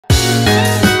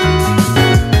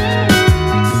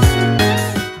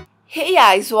Hey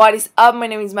guys, what is up? My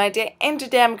name is Maite and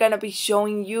today I'm gonna be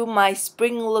showing you my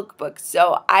spring lookbook.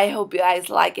 So I hope you guys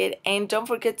like it and don't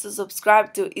forget to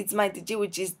subscribe to itsmaiteg,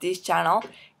 which is this channel,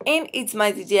 and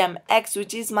itsmaiteg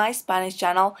which is my Spanish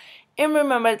channel. And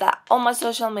remember that all my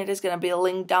social media is gonna be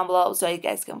linked down below so you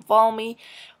guys can follow me.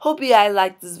 Hope you guys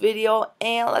like this video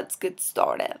and let's get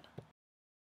started.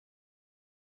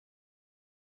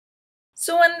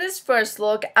 So in this first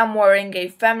look, I'm wearing a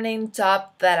feminine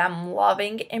top that I'm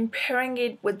loving and pairing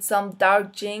it with some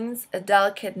dark jeans, a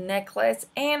delicate necklace,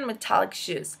 and metallic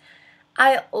shoes.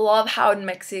 I love how it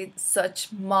makes it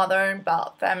such modern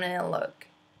but feminine look.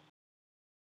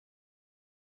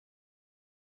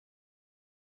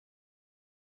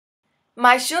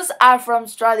 My shoes are from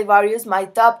Stradivarius, my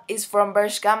top is from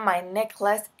Bershka, my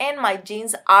necklace and my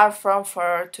jeans are from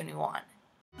Forever 21.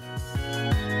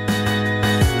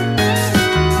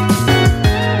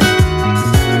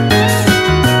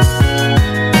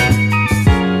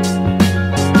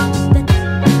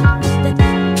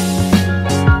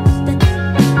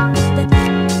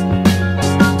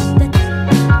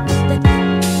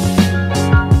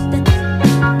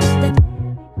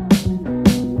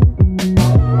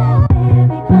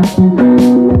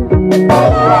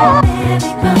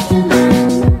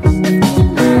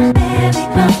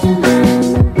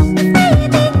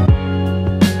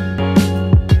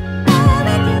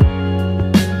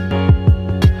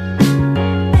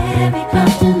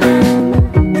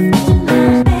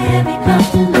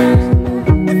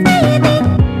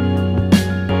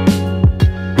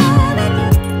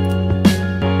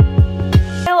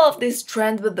 This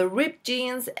trend with the ripped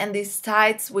jeans and these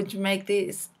tights, which make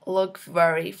this look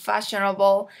very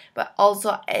fashionable but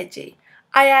also edgy.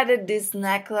 I added this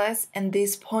necklace and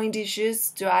these pointy shoes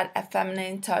to add a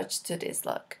feminine touch to this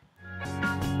look.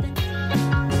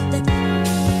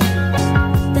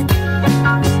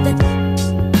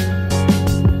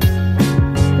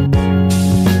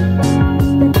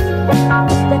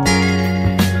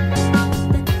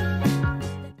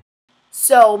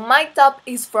 So my top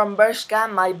is from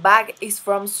Bershka, my bag is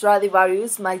from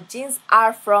Stradivarius, my jeans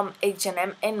are from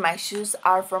H&M and my shoes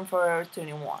are from Forever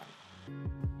 21.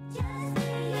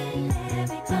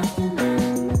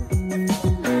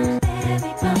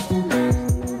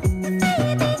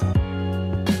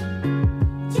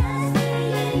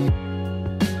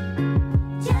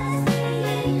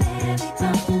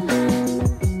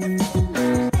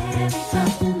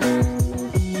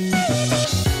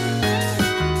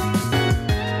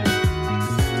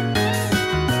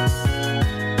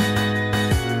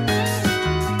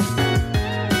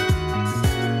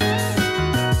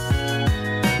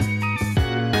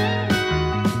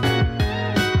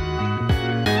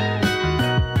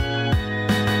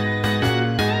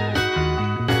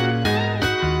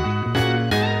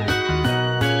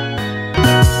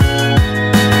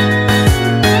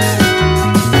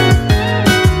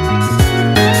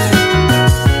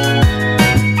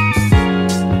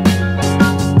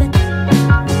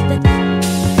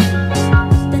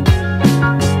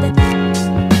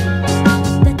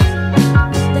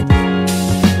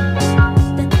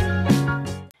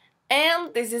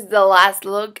 This is the last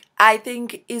look. I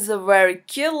think it's a very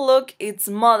cute look. It's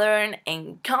modern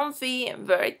and comfy,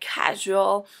 very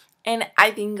casual, and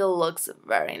I think it looks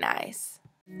very nice.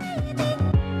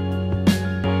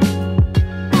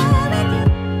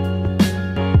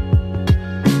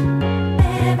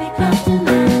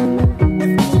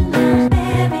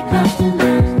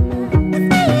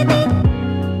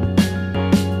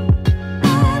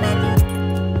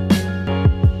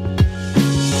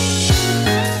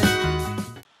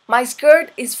 My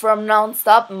skirt is from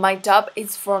Nonstop, my top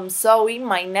is from Zoe,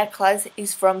 my necklace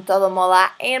is from Todo Moda,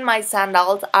 and my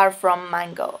sandals are from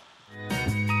Mango.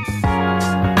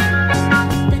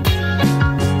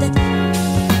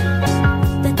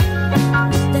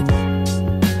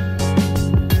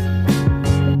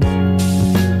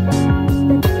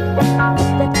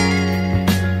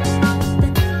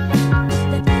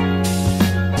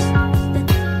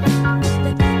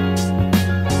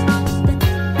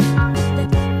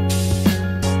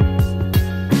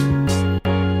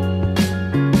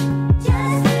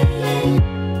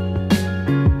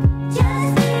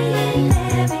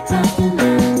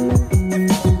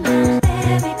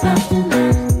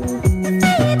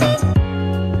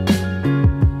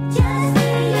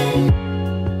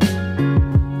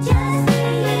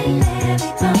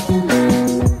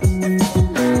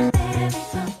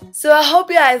 hope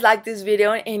you guys liked this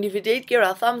video, and if you did, give it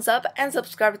a thumbs up and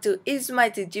subscribe to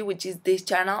itsmaiteg, which is this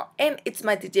channel, and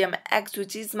itsmaiteg,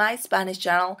 which is my Spanish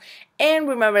channel. And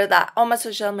remember that all my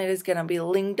social media is gonna be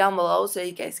linked down below so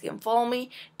you guys can follow me.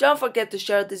 Don't forget to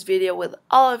share this video with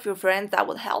all of your friends. That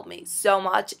would help me so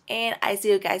much, and I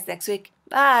see you guys next week.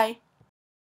 Bye!